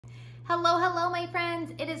Hello, hello, my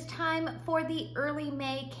friends. It is time for the early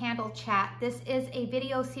May candle chat. This is a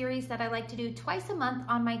video series that I like to do twice a month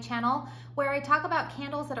on my channel where I talk about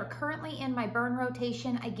candles that are currently in my burn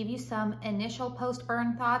rotation. I give you some initial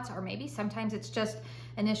post-burn thoughts, or maybe sometimes it's just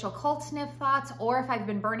initial cold sniff thoughts, or if I've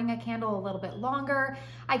been burning a candle a little bit longer,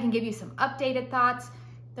 I can give you some updated thoughts.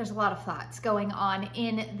 There's a lot of thoughts going on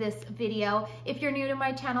in this video. If you're new to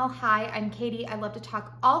my channel, hi, I'm Katie. I love to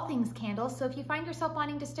talk all things candles. So if you find yourself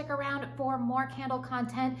wanting to stick around for more candle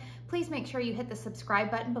content, please make sure you hit the subscribe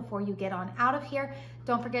button before you get on out of here.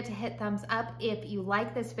 Don't forget to hit thumbs up if you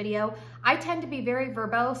like this video. I tend to be very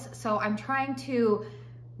verbose, so I'm trying to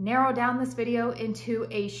narrow down this video into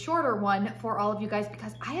a shorter one for all of you guys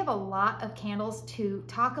because I have a lot of candles to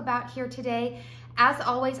talk about here today. As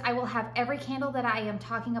always, I will have every candle that I am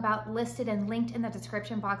talking about listed and linked in the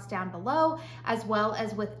description box down below, as well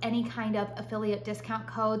as with any kind of affiliate discount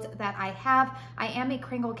codes that I have. I am a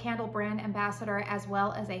KRINGLE Candle brand ambassador as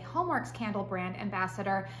well as a HOMEWORX Candle brand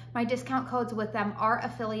ambassador. My discount codes with them are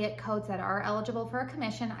affiliate codes that are eligible for a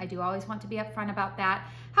commission. I do always want to be upfront about that.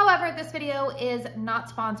 However, this video is not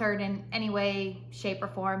sponsored in any way, shape, or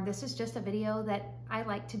form. This is just a video that I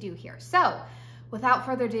like to do here. So, without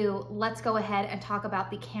further ado, let's go ahead and talk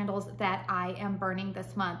about the candles that I am burning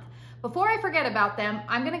this month. Before I forget about them,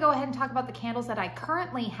 I'm gonna go ahead and talk about the candles that I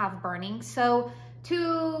currently have burning. So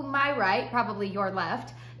to my right, probably your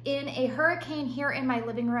left, in a hurricane here in my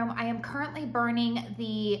living room, I am currently burning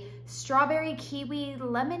the Strawberry Kiwi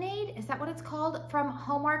Lemonade. Is that what it's called? From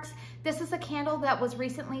HOMEWORX. This is a candle that was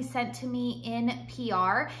recently sent to me in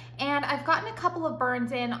PR, and I've gotten a couple of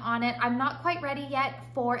burns in on it. I'm not quite ready yet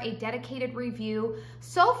for a dedicated review.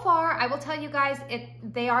 So far, I will tell you guys,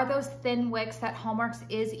 they are those thin wicks that HOMEWORX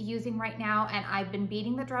is using right now, and I've been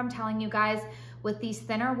beating the drum telling you guys, with these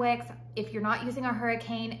thinner wicks, if you're not using a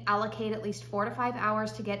hurricane, allocate at least 4 to 5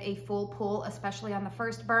 hours to get a full pull, especially on the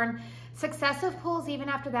first burn. Successive pulls, even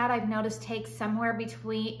after that, I've noticed take somewhere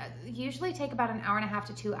between, usually take about 1.5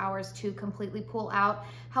 to 2 hours to completely pull out.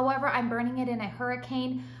 However, I'm burning it in a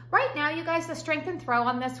hurricane. Right now, you guys, the strength and throw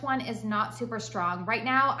on this one is not super strong. Right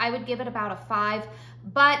now, I would give it about a 5,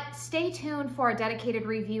 but stay tuned for a dedicated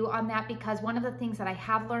review on that because one of the things that I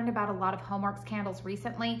have learned about a lot of HOMEWORX candles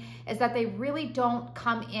recently is that they really don't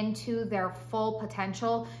come into their full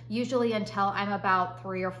potential, usually until I'm about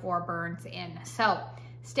 3 or 4 burns in. So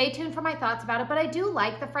stay tuned for my thoughts about it, but I do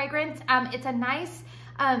like the fragrance. It's a nice,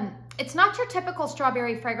 it's not your typical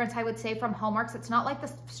strawberry fragrance, I would say, from HOMEWORX. It's not like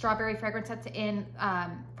the strawberry fragrance that's in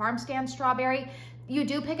Farmstand Strawberry. You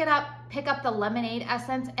do pick up the lemonade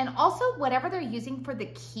essence, and also whatever they're using for the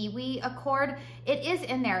kiwi accord, it is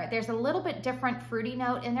in there. There's a little bit different fruity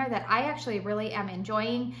note in there that I actually really am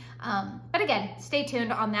enjoying. But again, stay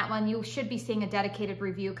tuned on that one. You should be seeing a dedicated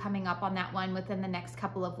review coming up on that one within the next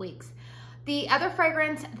couple of weeks. The other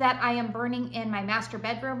fragrance that I am burning in my master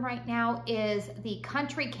bedroom right now is the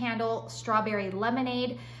Country Candle Strawberry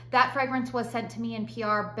Lemonade. That fragrance was sent to me in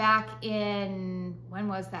PR back in, when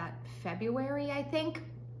was that? February, I think.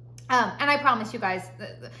 And I promise you guys,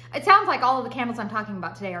 it sounds like all of the candles I'm talking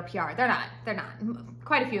about today are PR. They're not. They're not.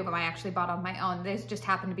 Quite a few of them I actually bought on my own. These just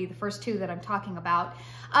happen to be the first 2 that I'm talking about.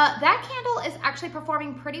 That candle is actually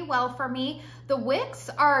performing pretty well for me. The wicks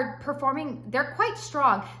are performing, they're quite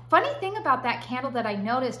strong. Funny thing about that candle that I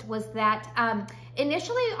noticed was that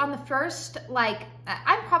initially on the first,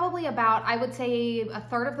 I'm probably about, I would say,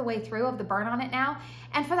 1/3 of the way through of the burn on it now.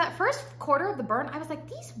 And for that first quarter of the burn, I was like,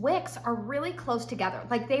 these wicks are really close together.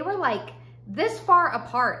 Like they were like this far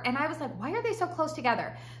apart. And I was like, why are they so close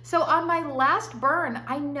together? So on my last burn,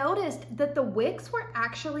 I noticed that the wicks were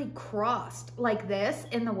actually crossed like this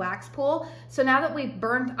in the wax pool. So now that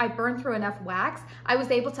I've burned through enough wax, I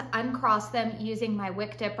was able to uncross them using my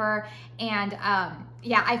wick dipper. And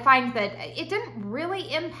yeah, I find that it didn't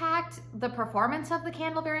really impact the performance of the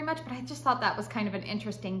candle very much, but I just thought that was kind of an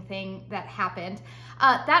interesting thing that happened.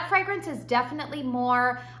 That fragrance is definitely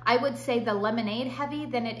more, I would say, the lemonade heavy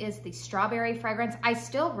than it is the strawberry fragrance. I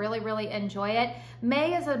still really, really enjoy it.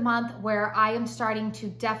 May is a month where I am starting to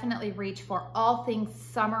definitely reach for all things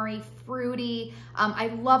summery, fruity. I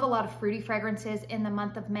love a lot of fruity fragrances in the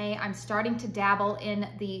month of May. I'm starting to dabble in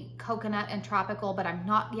the coconut and tropical, but I'm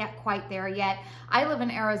not yet quite there yet. I live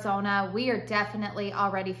in Arizona. We are definitely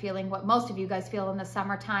already feeling what most of you guys feel in the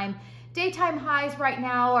summertime. Daytime highs right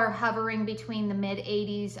now are hovering between the mid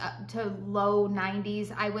 80s to low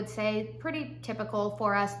 90s, I would say. Pretty typical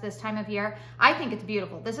for us this time of year. I think it's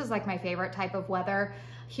beautiful. This is like my favorite type of weather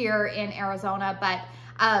here in Arizona, but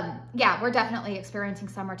yeah, we're definitely experiencing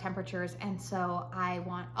summer temperatures, and so I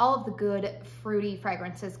want all of the good fruity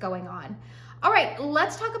fragrances going on. All right,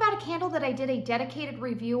 let's talk about a candle that I did a dedicated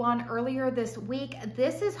review on earlier this week.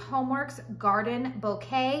 This is HOMEWORX Garden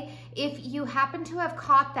Bouquet. If you happen to have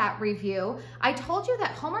caught that review, I told you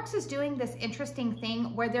that HOMEWORX is doing this interesting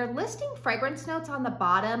thing where they're listing fragrance notes on the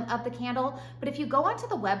bottom of the candle, but if you go onto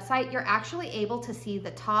the website, you're actually able to see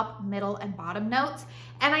the top, middle, and bottom notes.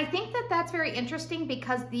 And I think that that's very interesting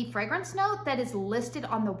because the fragrance note that is listed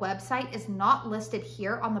on the website is not listed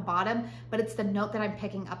here on the bottom, but it's the note that I'm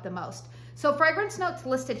picking up the most. So fragrance notes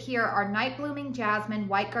listed here are night blooming jasmine,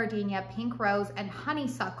 white gardenia, pink rose, and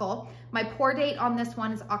honeysuckle. My pour date on this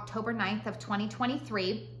one is October 9th of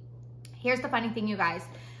 2023. Here's the funny thing, you guys.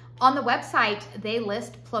 On the website, they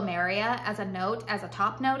list plumeria as a note, as a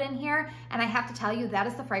top note in here. And I have to tell you, that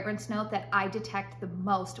is the fragrance note that I detect the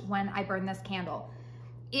most when I burn this candle.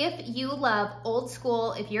 If you love old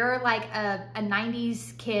school, if you're like a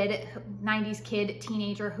 90s kid,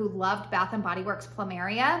 teenager who loved Bath & Body Works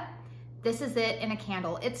plumeria, this is it in a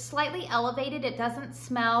candle. It's slightly elevated. It doesn't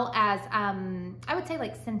smell as, I would say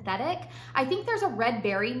like synthetic. I think there's a red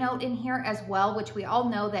berry note in here as well, which we all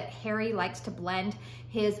know that Harry likes to blend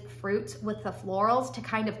his fruits with the florals to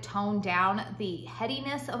kind of tone down the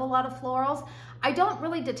headiness of a lot of florals. I don't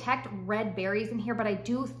really detect red berries in here, but I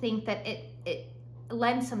do think that it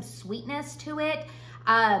lends some sweetness to it.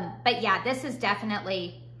 But yeah, this is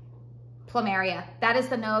definitely plumeria. That is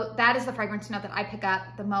the note, that is the fragrance note that I pick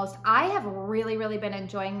up the most. I have really been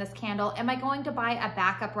enjoying this candle. Am I going to buy a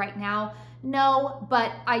backup right now? No,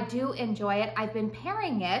 but I do enjoy it. I've been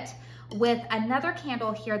pairing it with another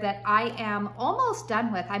candle here that I am almost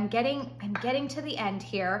done with. I'm getting to the end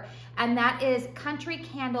here, and that is Country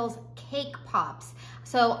Candles Cake Pops.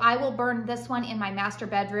 So I will burn this one in my master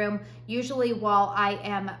bedroom, usually while I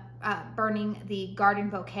am burning the Garden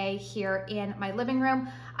Bouquet here in my living room.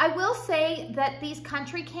 I will say that these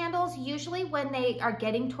country candles, usually when they are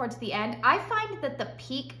getting towards the end, I find that the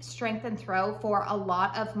peak strength and throw for a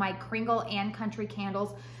lot of my Kringle and country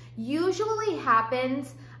candles usually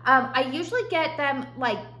happens. I usually get them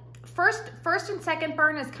like first and second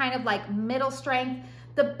burn is kind of like middle strength.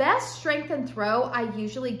 The best strength and throw I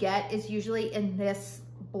usually get is usually in this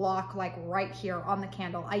block, like right here on the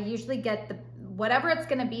candle. I usually get the whatever it's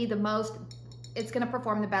gonna be the most, it's gonna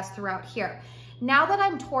perform the best throughout here. Now that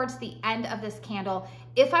I'm towards the end of this candle,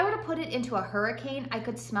 if I were to put it into a hurricane, I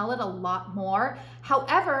could smell it a lot more.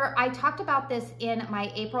 However, I talked about this in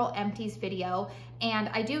my April empties video, and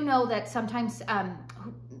I do know that sometimes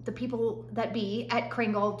the people that be at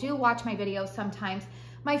Kringle do watch my videos sometimes.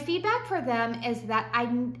 My feedback for them is that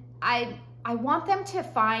I want them to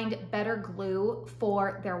find better glue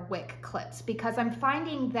for their wick clips, because I'm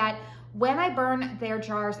finding that when I burn their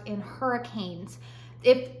jars in hurricanes,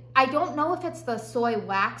 I don't know if it's the soy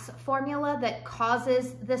wax formula that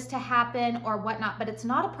causes this to happen or whatnot, but it's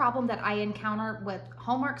not a problem that I encounter with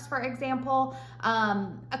HOMEWORX, for example.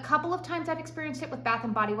 A couple of times I've experienced it with Bath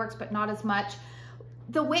 & Body Works, but not as much.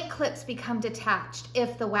 The wick clips become detached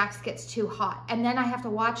if the wax gets too hot, and then I have to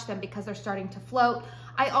watch them because they're starting to float.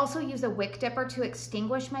 I also use a wick dipper to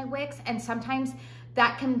extinguish my wicks, and sometimes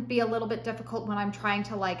that can be a little bit difficult when I'm trying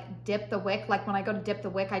to like dip the wick. Like when I go to dip the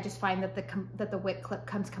wick, I just find that the wick clip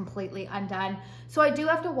comes completely undone. So I do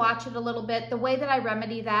have to watch it a little bit. The way that I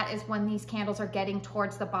remedy that is when these candles are getting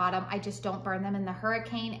towards the bottom, I just don't burn them in the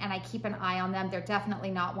hurricane, and I keep an eye on them. They're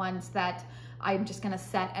definitely not ones that I'm just gonna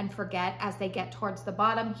set and forget as they get towards the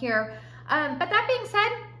bottom here. But that being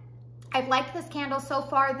said, I've liked this candle so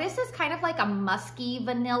far. This is kind of like a musky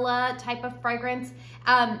vanilla type of fragrance,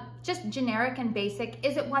 just generic and basic.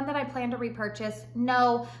 Is it one that I plan to repurchase?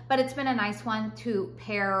 No, but it's been a nice one to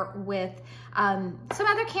pair with some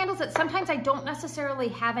other candles that sometimes I don't necessarily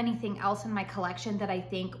have anything else in my collection that I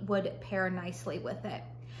think would pair nicely with it.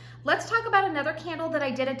 Let's talk about another candle that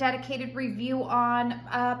I did a dedicated review on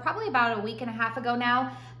probably about a week and a half ago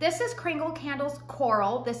now. This is Kringle Candles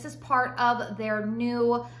Coral. This is part of their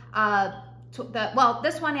new,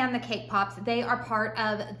 this one and the Cake Pops, they are part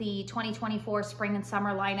of the 2024 spring and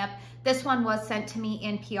summer lineup. This one was sent to me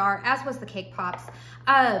in PR, as was the Cake Pops.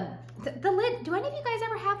 The lid, do any of you guys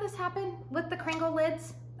ever have this happen with the Kringle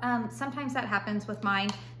lids? Sometimes that happens with mine.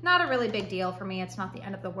 Not a really big deal for me. It's not the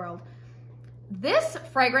end of the world. This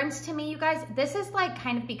fragrance to me, you guys, this is like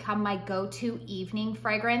kind of become my go-to evening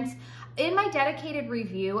fragrance. In my dedicated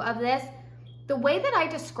review of this, the way that I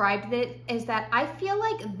described it is that I feel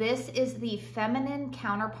like this is the feminine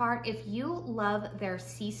counterpart. If you love their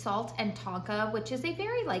sea salt and tonka, which is a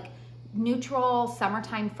very like neutral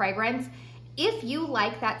summertime fragrance, if you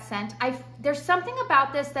like that scent, there's something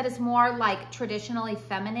about this that is more like traditionally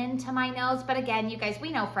feminine to my nose. But again, you guys, we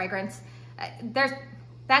know fragrance.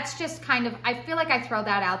 that's just kind of, I feel like I throw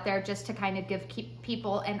that out there just to kind of give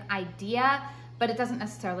people an idea, but it doesn't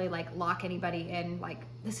necessarily like lock anybody in like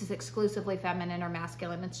this is exclusively feminine or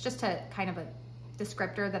masculine. It's just a kind of a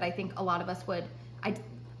descriptor that I think a lot of us would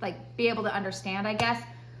be able to understand, I guess.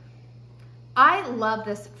 I love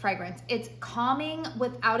this fragrance. It's calming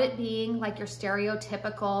without it being like your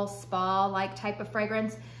stereotypical spa-like type of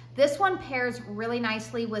fragrance. This one pairs really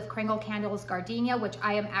nicely with Kringle Candle's Gardenia, which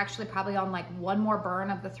I am actually probably on like one more burn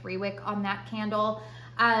of the 3-wick on that candle.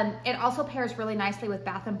 It also pairs really nicely with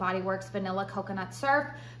Bath & Body Works Vanilla Coconut Surf,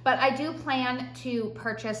 but I do plan to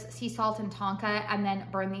purchase Sea Salt and Tonka and then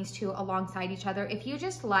burn these two alongside each other. If you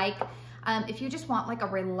just like, if you just want like a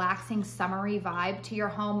relaxing summery vibe to your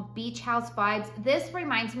home, beach house vibes, this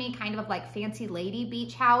reminds me kind of like Fancy Lady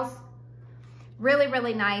Beach House. Really,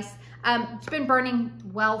 really nice. It's been burning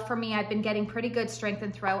well for me. I've been getting pretty good strength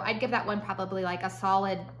and throw. I'd give that one probably like a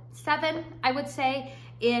solid 7, I would say,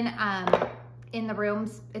 in the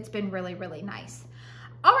rooms. It's been really, really nice.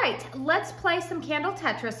 All right, let's play some candle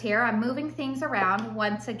Tetris here. I'm moving things around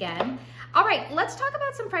once again. All right, let's talk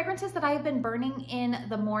about some fragrances that I have been burning in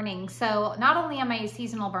the morning. So not only am I a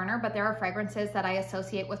seasonal burner, but there are fragrances that I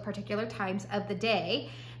associate with particular times of the day.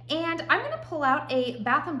 And I'm gonna pull out a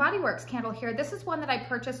Bath & Body Works candle here. This is one that I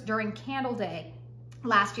purchased during Candle Day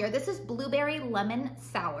last year. This is Blueberry Lemon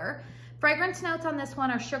Sour. Fragrance notes on this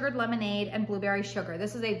one are sugared lemonade and blueberry sugar.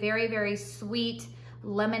 This is a very, very sweet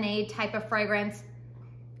lemonade type of fragrance.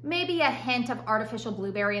 Maybe a hint of artificial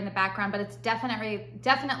blueberry in the background, but it's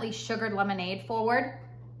definitely sugared lemonade forward.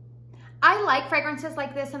 I like fragrances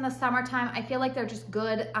like this in the summertime. I feel like they're just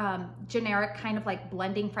good, generic kind of like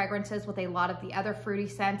blending fragrances with a lot of the other fruity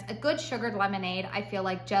scents. A good sugared lemonade, I feel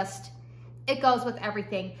like just, it goes with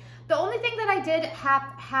everything. The only thing that I did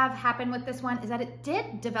have happen with this one is that it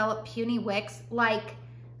did develop puny wicks. Like,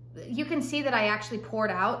 you can see that I actually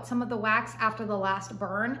poured out some of the wax after the last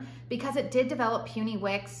burn because it did develop puny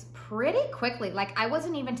wicks pretty quickly. Like, I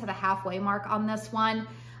wasn't even to the halfway mark on this one.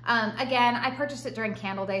 Again, I purchased it during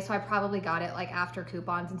Candle Day, so I probably got it like after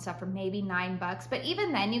coupons and stuff for maybe $9. But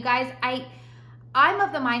even then, you guys, I'm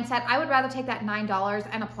of the mindset I would rather take that $9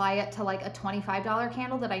 and apply it to like a $25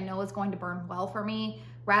 candle that I know is going to burn well for me,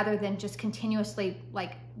 rather than just continuously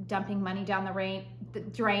like dumping money down the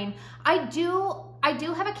drain. I do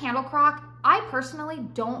have a candle crock. I personally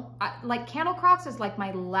don't like candle crocks is like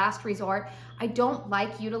my last resort. I don't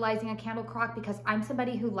like utilizing a candle crock because I'm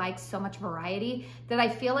somebody who likes so much variety that I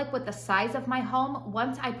feel like with the size of my home,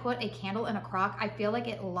 once I put a candle in a crock, I feel like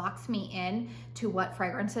it locks me in to what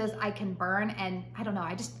fragrances I can burn. And I don't know,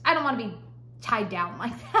 I don't want to be tied down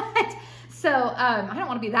like that. So I don't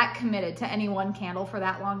want to be that committed to any one candle for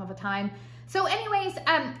that long of a time. So anyways,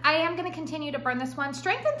 I am going to continue to burn this one.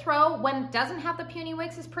 Strength and throw, when it doesn't have the puny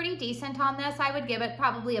wicks, is pretty decent on this. I would give it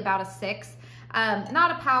probably about a 6.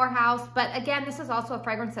 Not a powerhouse, but again, this is also a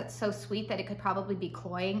fragrance that's so sweet that it could probably be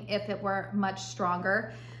cloying if it were much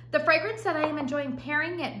stronger. The fragrance that I am enjoying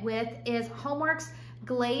pairing it with is HOMEWORX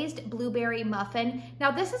Glazed Blueberry Muffin.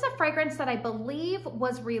 Now, this is a fragrance that I believe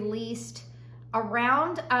was released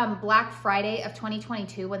around Black Friday of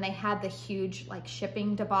 2022 when they had the huge like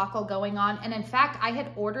shipping debacle going on. And in fact, I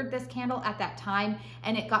had ordered this candle at that time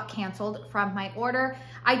and it got canceled from my order.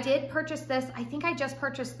 I did purchase this. I think I just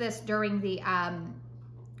purchased this during the,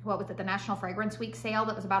 what was it? The National Fragrance Week sale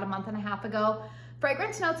that was about a month and a half ago.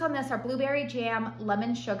 Fragrance notes on this are blueberry jam,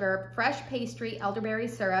 lemon sugar, fresh pastry, elderberry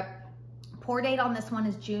syrup. Pour date on this one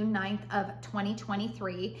is June 9th of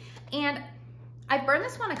 2023. And I've burned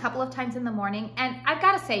this one a couple of times in the morning, and I've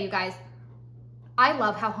got to say, you guys, I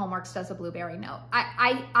love how HOMEWORX does a blueberry note.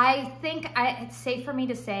 I think it's safe for me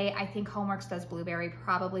to say I think HOMEWORX does blueberry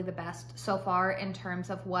probably the best so far in terms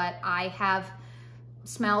of what I have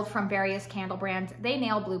smelled from various candle brands. They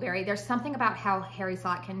nail blueberry. There's something about how Harry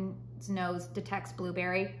Slotkin's nose detects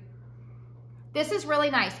blueberry. This is really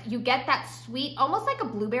nice. You get that sweet, almost like a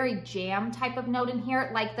blueberry jam type of note in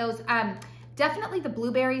here, like those, definitely the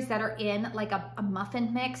blueberries that are in like a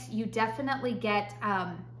muffin mix. You definitely get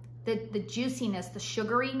the juiciness, the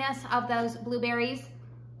sugariness of those blueberries.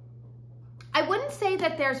 I wouldn't say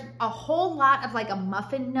that there's a whole lot of like a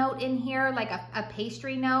muffin note in here, like a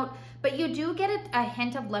pastry note, but you do get a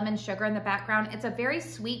hint of lemon sugar in the background. It's a very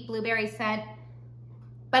sweet blueberry scent,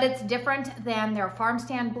 but it's different than their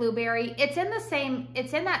Farmstand blueberry. It's in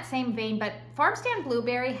that same vein, but Farmstand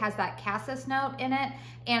blueberry has that cassis note in it,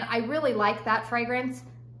 and I really like that fragrance.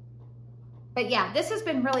 But yeah, this has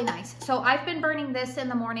been really nice. So I've been burning this in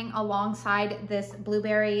the morning alongside this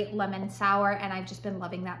blueberry lemon sour, and I've just been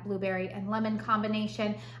loving that blueberry and lemon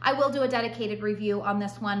combination. I will do a dedicated review on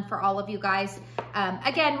this one for all of you guys.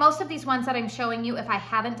 Again, most of these ones that I'm showing you, if I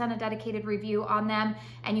haven't done a dedicated review on them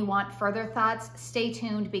and you want further thoughts, stay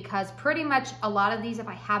tuned, because pretty much a lot of these, if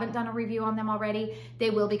I haven't done a review on them already, they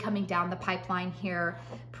will be coming down the pipeline here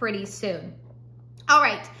pretty soon. All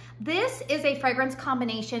right. This is a fragrance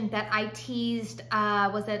combination that I teased,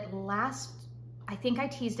 was it last? I think I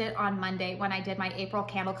teased it on Monday when I did my April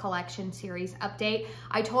candle collection series update.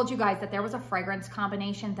 I told you guys that there was a fragrance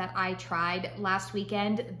combination that I tried last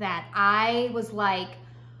weekend that I was like,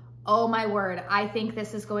 oh my word, I think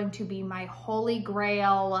this is going to be my holy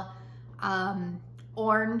grail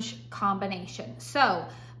orange combination. So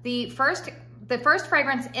the first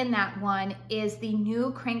fragrance in that one is the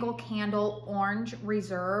new KRINGLE Candle Orange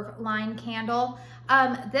Reserve line candle.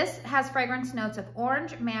 This has fragrance notes of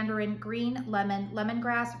orange, mandarin, green, lemon,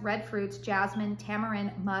 lemongrass, red fruits, jasmine,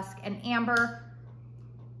 tamarind, musk, and amber.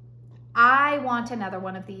 I want another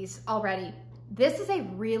one of these already. This is a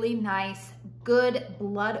really nice, good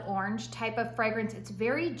blood orange type of fragrance. It's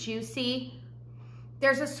very juicy.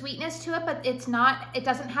 There's a sweetness to it, but it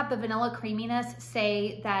doesn't have the vanilla creaminess,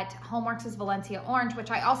 say, that HOMEWORX' Valencia Orange, which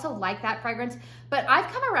I also like that fragrance. But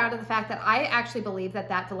I've come around to the fact that I actually believe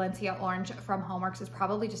that Valencia Orange from HOMEWORX is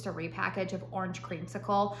probably just a repackage of Orange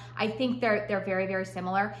Creamsicle. I think they're very, very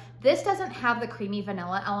similar. This doesn't have the creamy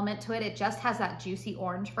vanilla element to it. It just has that juicy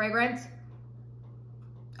orange fragrance.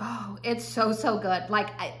 Oh, it's so, so good.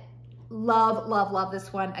 Like, I love, love, love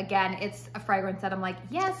this one. Again, it's a fragrance that I'm like,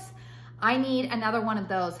 yes, I need another one of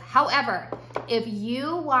those. However, if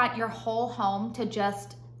you want your whole home to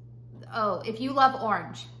just, if you love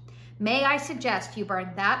orange, may I suggest you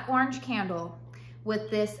burn that orange candle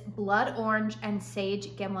with this blood orange and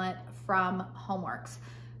sage gimlet from HOMEWORX.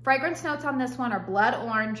 Fragrance notes on this one are blood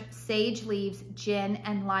orange, sage leaves, gin,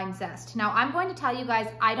 and lime zest. Now, I'm going to tell you guys,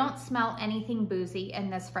 I don't smell anything boozy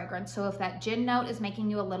in this fragrance. So if that gin note is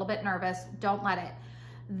making you a little bit nervous, don't let it.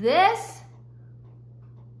 This,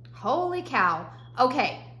 holy cow.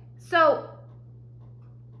 Okay, so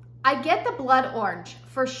I get the blood orange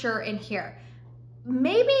for sure in here.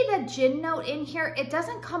 Maybe the gin note in here, it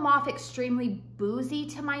doesn't come off extremely boozy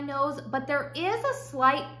to my nose, but there is a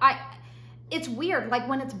slight, it's weird. Like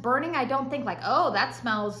when it's burning, I don't think like, oh, that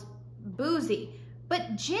smells boozy.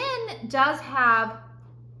 But gin does have,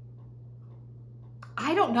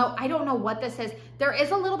 I don't know what this is. There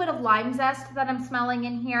is a little bit of lime zest that I'm smelling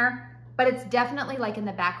in here, but it's definitely like in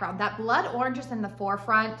the background. That blood orange is in the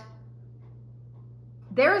forefront.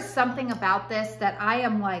 There is something about this that I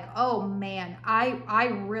am like, oh man, I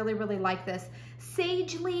really, really like this.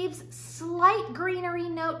 Sage leaves, slight greenery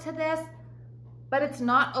note to this, but it's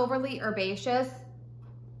not overly herbaceous.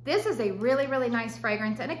 This is a really, really nice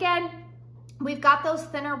fragrance. And again, we've got those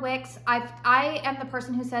thinner wicks. I am the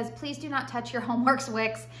person who says, please do not touch your HOMEWORX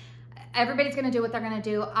wicks. Everybody's gonna do what they're gonna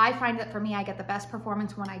do. I find that for me, I get the best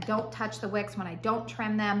performance when I don't touch the wicks, when I don't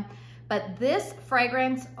trim them. But this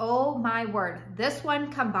fragrance, oh my word, this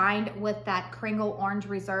one combined with that KRINGLE Orange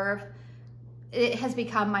Reserve, it has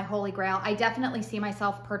become my holy grail. I definitely see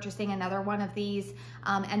myself purchasing another one of these.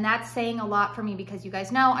 And that's saying a lot for me because you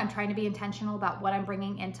guys know I'm trying to be intentional about what I'm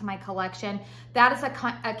bringing into my collection. That is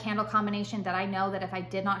a candle combination that I know that if I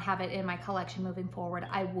did not have it in my collection moving forward,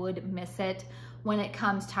 I would miss it when it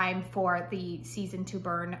comes time for the season to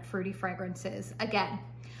burn fruity fragrances again.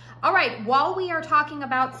 All right, while we are talking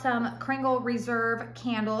about some KRINGLE Reserve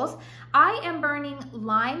candles, I am burning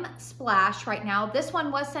Lime Splash right now. This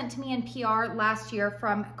one was sent to me in PR last year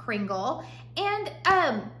from KRINGLE. And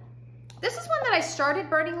this is one that I started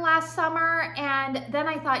burning last summer, and then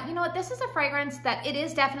I thought, you know what, this is a fragrance that it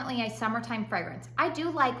is definitely a summertime fragrance. I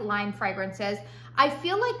do like lime fragrances. I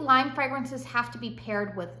feel like lime fragrances have to be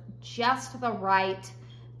paired with just the right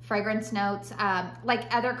fragrance notes,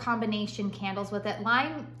 like other combination candles with it.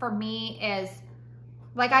 Lime for me is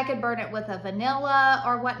like I could burn it with a vanilla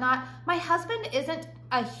or whatnot. My husband isn't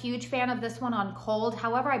a huge fan of this one on cold.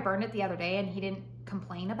 However, I burned it the other day and he didn't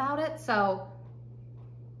complain about it. So,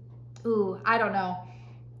 ooh, I don't know.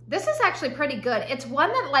 This is actually pretty good. It's one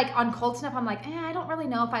that like on cold snuff, I'm like, I don't really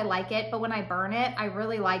know if I like it, but when I burn it, I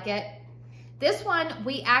really like it. This one,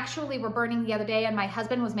 we actually were burning the other day and my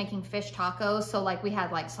husband was making fish tacos. So like we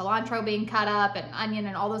had like cilantro being cut up and onion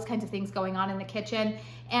and all those kinds of things going on in the kitchen.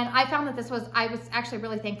 And I found that I was actually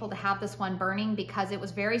really thankful to have this one burning because it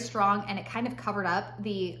was very strong and it kind of covered up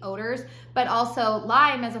the odors. But also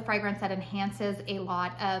lime is a fragrance that enhances a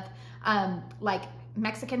lot of like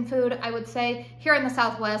Mexican food, I would say. Here in the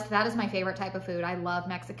Southwest, that is my favorite type of food. I love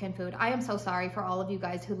Mexican food. I am so sorry for all of you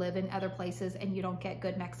guys who live in other places and you don't get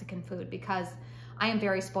good Mexican food, because I am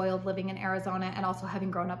very spoiled living in Arizona and also having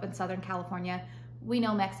grown up in Southern California. We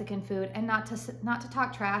know Mexican food, and not to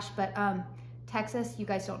talk trash, but Texas, you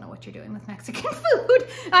guys don't know what you're doing with Mexican food.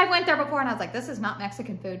 I went there before and I was like, this is not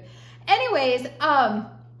Mexican food. Anyways,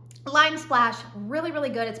 Lime Splash, really, really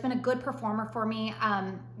good. It's been a good performer for me.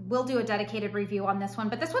 We'll do a dedicated review on this one,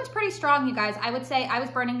 but this one's pretty strong, you guys. I would say I was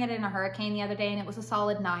burning it in a hurricane the other day and it was a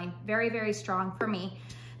solid 9. Very, very strong for me.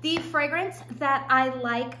 The fragrance that I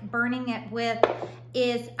like burning it with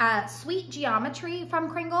is Sweet Geometry from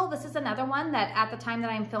KRINGLE. This is another one that at the time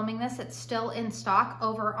that I'm filming this, it's still in stock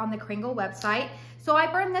over on the KRINGLE website. So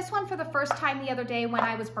I burned this one for the first time the other day when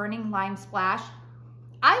I was burning Lime Splash.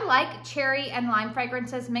 I like cherry and lime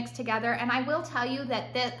fragrances mixed together, and I will tell you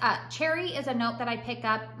that the cherry is a note that I pick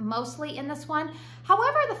up mostly in this one.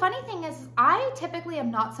 However, the funny thing is I typically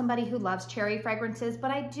am not somebody who loves cherry fragrances,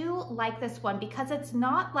 but I do like this one because it's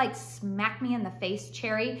not like smack me in the face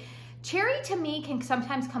cherry. Cherry to me can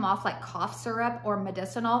sometimes come off like cough syrup or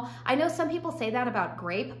medicinal. I know some people say that about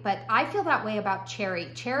grape, but I feel that way about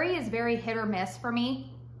cherry. Cherry is very hit or miss for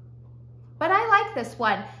me. But I like this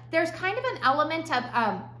one. There's kind of an element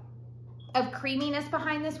of creaminess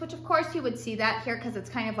behind this, which of course you would see that here because it's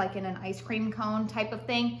kind of like in an ice cream cone type of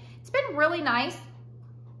thing. It's been really nice.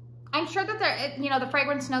 I'm sure that the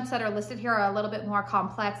fragrance notes that are listed here are a little bit more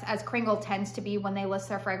complex, as KRINGLE tends to be when they list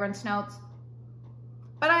their fragrance notes.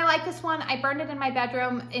 But I like this one. I burned it in my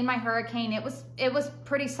bedroom in my hurricane. It was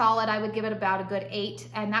pretty solid. I would give it about a good 8,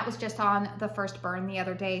 and that was just on the first burn the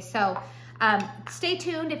other day. So stay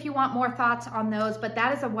tuned if you want more thoughts on those, but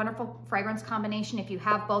that is a wonderful fragrance combination. If you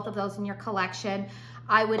have both of those in your collection,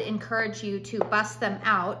 I would encourage you to bust them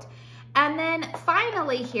out. And then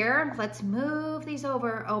finally here, let's move these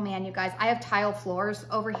over. Oh man, you guys, I have tile floors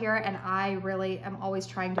over here and I really am always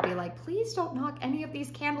trying to be like, please don't knock any of these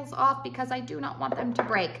candles off because I do not want them to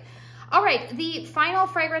break. All right, the final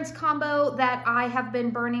fragrance combo that I have been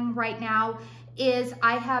burning right now is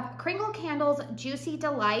I have KRINGLE Candles Juicy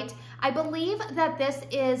Delight. I believe that this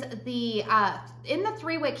is the, in the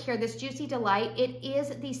 3-wick here, this Juicy Delight, it is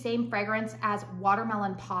the same fragrance as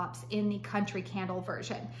Watermelon Pops in the Country Candle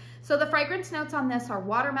version. So the fragrance notes on this are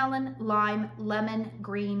watermelon, lime, lemon,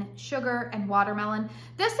 green, sugar, and watermelon.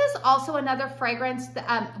 This is also another fragrance.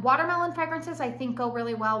 Watermelon fragrances I think go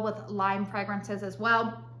really well with lime fragrances as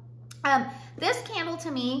well. This candle to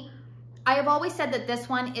me, I have always said that this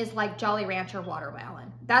one is like Jolly Rancher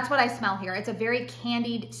watermelon. That's what I smell here. It's a very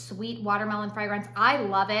candied, sweet watermelon fragrance. I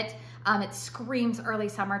love it. It screams early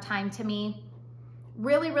summertime to me.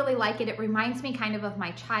 Really, really like it. It reminds me kind of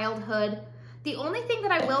my childhood. The only thing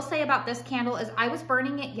that I will say about this candle is I was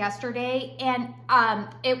burning it yesterday, and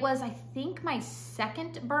it was, I think, my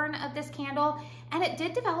second burn of this candle, and it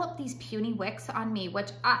did develop these puny wicks on me,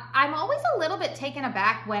 which I'm always a little bit taken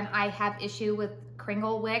aback when I have issue with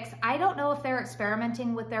KRINGLE wicks. I don't know if they're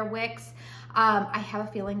experimenting with their wicks. I have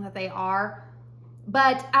a feeling that they are.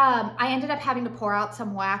 But I ended up having to pour out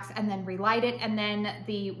some wax and then relight it, and then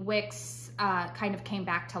the wicks kind of came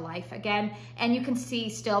back to life again. And you can see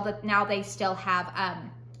still that now they still have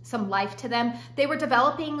some life to them. They were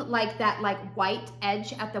developing like that white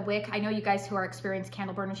edge at the wick. I know you guys who are experienced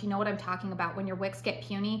candle burners, you know what I'm talking about. When your wicks get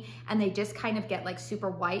puny and they just kind of get like super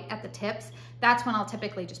white at the tips, that's when I'll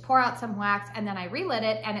typically just pour out some wax and then I relit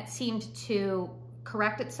it, and it seemed to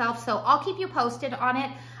correct itself. So I'll keep you posted on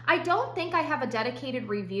it. I don't think I have a dedicated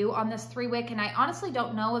review on this 3-wick, and I honestly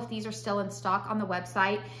don't know if these are still in stock on the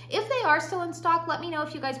website. If they are still in stock, let me know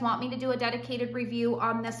if you guys want me to do a dedicated review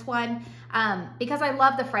on this one, because I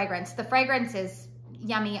love the fragrance. The fragrance is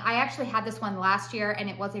yummy. I actually had this one last year and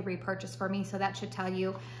it was a repurchase for me, so that should tell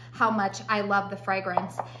you how much I love the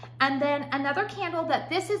fragrance. And then another candle that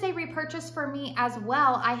this is a repurchase for me as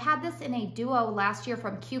well. I had this in a duo last year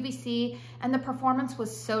from QVC and the performance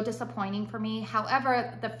was so disappointing for me.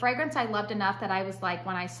 However, the fragrance I loved enough that I was like,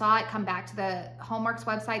 when I saw it come back to the HOMEWORX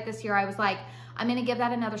website this year, I was like, I'm gonna give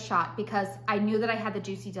that another shot because I knew that I had the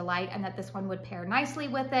Juicy Delight and that this one would pair nicely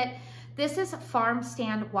with it. This is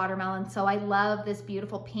Farmstand Watermelon, so I love this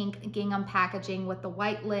beautiful pink gingham packaging with the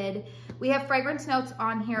white lid. We have fragrance notes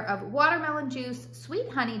on here of watermelon juice, sweet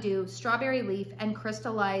honeydew, strawberry leaf, and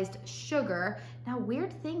crystallized sugar. Now,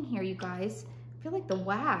 weird thing here, you guys. I feel like the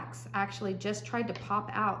wax actually just tried to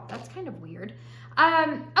pop out. That's kind of weird.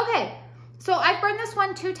 Okay, so I've burned this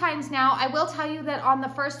one 2 times now. I will tell you that on the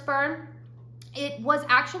first burn, it was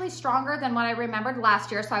actually stronger than what I remembered last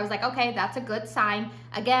year. So I was like, okay, that's a good sign.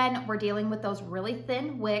 Again, we're dealing with those really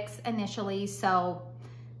thin wicks initially. So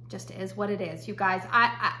just is what it is, you guys.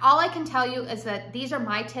 All I can tell you is that these are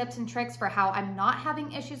my tips and tricks for how I'm not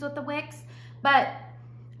having issues with the wicks, but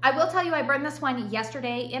I will tell you I burned this one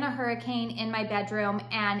yesterday in a hurricane in my bedroom,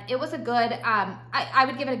 and it was a good, I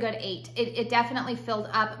would give it a good 8. It definitely filled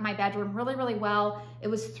up my bedroom really, really well. It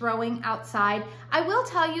was throwing outside. I will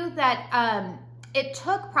tell you that it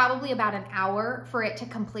took probably about an hour for it to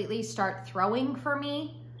completely start throwing for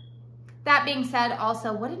me. That being said,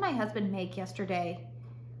 also, what did my husband make yesterday?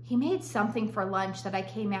 He made something for lunch that I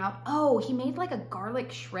came out. Oh, he made like a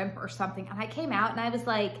garlic shrimp or something. And I came out and I was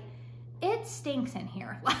like, it stinks in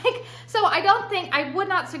here. So I would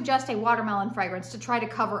not suggest a watermelon fragrance to try to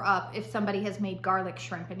cover up if somebody has made garlic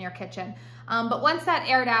shrimp in your kitchen. But once that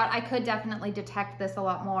aired out, I could definitely detect this a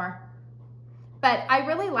lot more. But I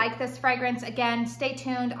really like this fragrance. Again, stay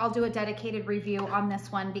tuned. I'll do a dedicated review on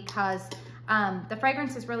this one because the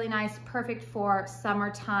fragrance is really nice, perfect for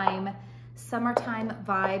summertime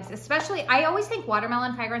vibes. Especially, I always think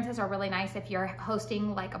watermelon fragrances are really nice if you're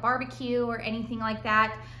hosting like a barbecue or anything like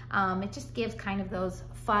that. It just gives kind of those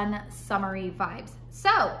fun summery vibes.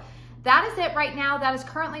 So that is it right now. That is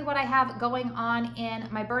currently what I have going on in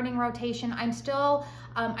my burning rotation. I'm still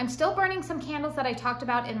burning some candles that I talked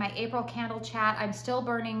about in my April candle chat. I'm still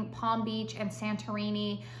burning Palm Beach and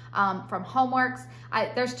Santorini from HOMEWORX.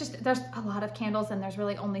 There's a lot of candles, and there's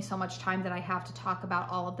really only so much time that I have to talk about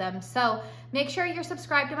all of them. So make sure you're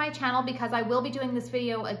subscribed to my channel because I will be doing this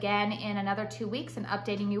video again in another 2 weeks and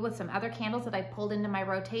updating you with some other candles that I've pulled into my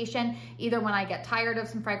rotation, either when I get tired of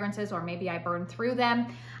some fragrances or maybe I burn through them.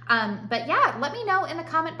 But yeah, let me know in the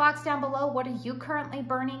comment box down below, what are you currently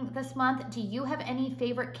burning this month? Do you have any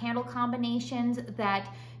favorite candle combinations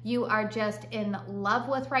that you are just in love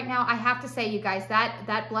with right now? I have to say, you guys,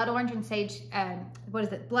 that blood orange and sage, what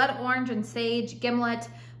is it? Blood orange and sage Gimlet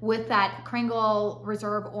with that Kringle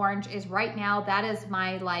Reserve orange is right now, that is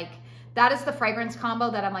my that is the fragrance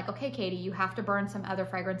combo that I'm like, okay, Katie, you have to burn some other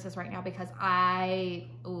fragrances right now because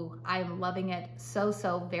I'm loving it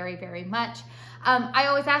so very, very much. I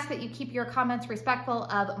always ask that you keep your comments respectful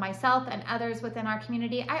of myself and others within our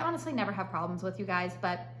community. I honestly never have problems with you guys,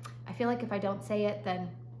 but I feel like if I don't say it, then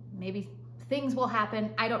maybe things will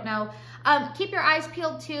happen. I don't know. Keep your eyes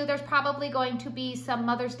peeled too. There's probably going to be some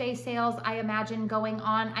Mother's Day sales, I imagine, going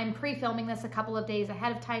on. I'm pre-filming this a couple of days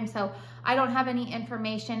ahead of time, so I don't have any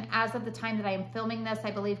information as of the time that I am filming this.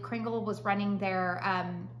 I believe Kringle was running their,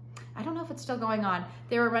 I don't know if it's still going on.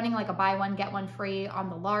 They were running like a buy one, get one free on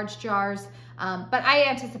the large jars. But I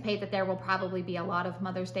anticipate that there will probably be a lot of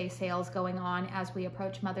Mother's Day sales going on as we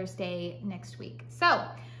approach Mother's Day next week. So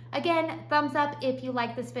again, thumbs up if you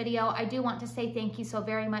like this video. I do want to say thank you so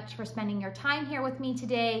very much for spending your time here with me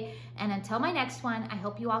today. And until my next one, I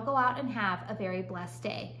hope you all go out and have a very blessed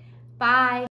day. Bye.